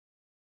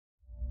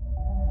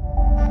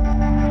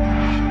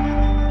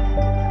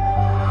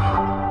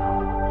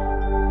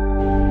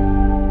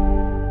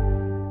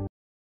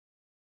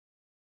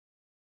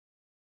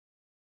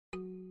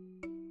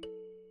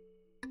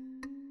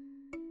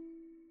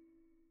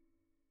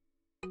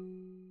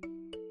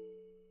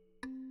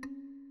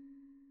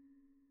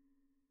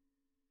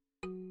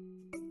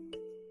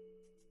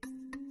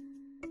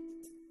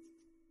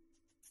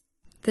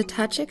The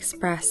Touch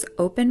Express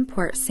open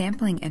port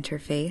sampling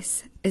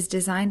interface is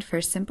designed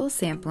for simple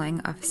sampling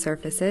of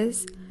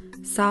surfaces,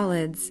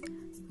 solids,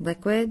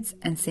 liquids,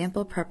 and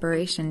sample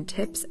preparation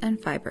tips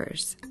and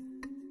fibers.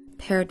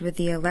 Paired with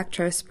the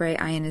electrospray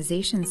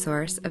ionization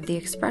source of the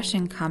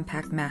Expression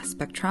Compact Mass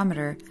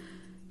Spectrometer,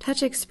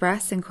 Touch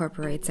Express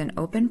incorporates an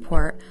open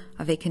port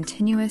of a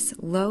continuous,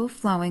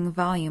 low-flowing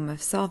volume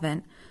of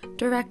solvent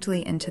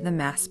directly into the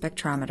mass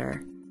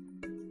spectrometer.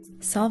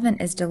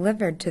 Solvent is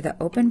delivered to the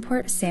open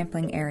port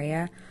sampling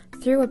area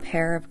through a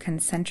pair of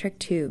concentric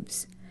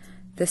tubes.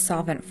 The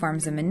solvent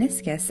forms a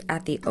meniscus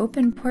at the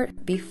open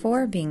port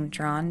before being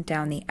drawn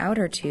down the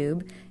outer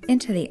tube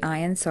into the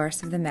ion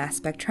source of the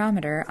mass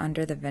spectrometer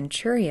under the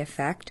Venturi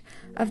effect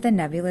of the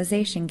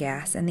nebulization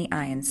gas in the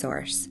ion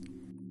source.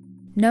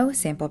 No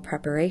sample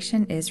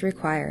preparation is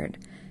required.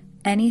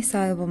 Any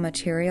soluble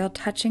material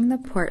touching the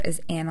port is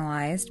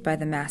analyzed by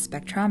the mass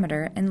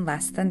spectrometer in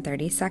less than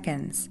 30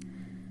 seconds.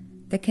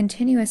 The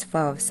continuous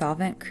flow of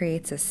solvent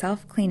creates a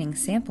self-cleaning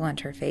sample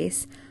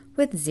interface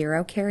with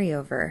zero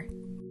carryover.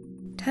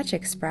 Touch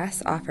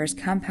Express offers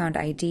compound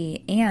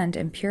ID and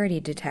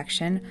impurity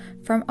detection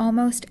from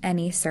almost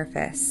any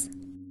surface.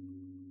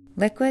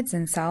 Liquids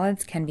and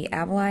solids can be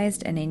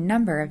analyzed in a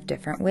number of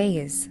different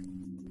ways.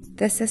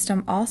 The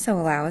system also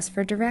allows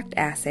for direct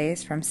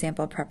assays from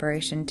sample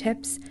preparation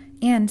tips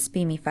and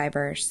SPME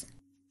fibers.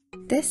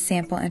 This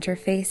sample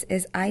interface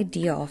is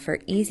ideal for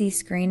easy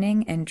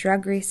screening in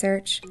drug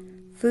research,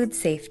 food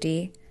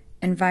safety,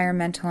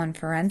 environmental and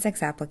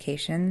forensics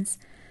applications,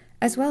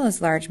 as well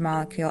as large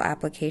molecule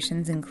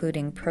applications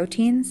including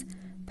proteins,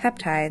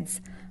 peptides,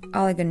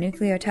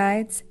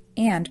 oligonucleotides,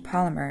 and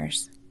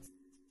polymers.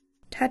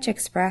 Touch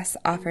Express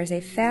offers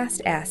a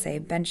fast assay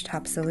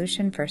benchtop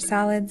solution for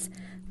solids,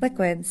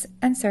 liquids,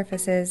 and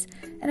surfaces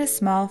in a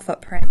small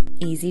footprint,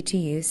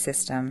 easy-to-use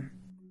system.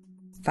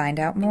 Find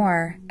out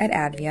more at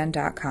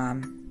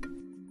advion.com.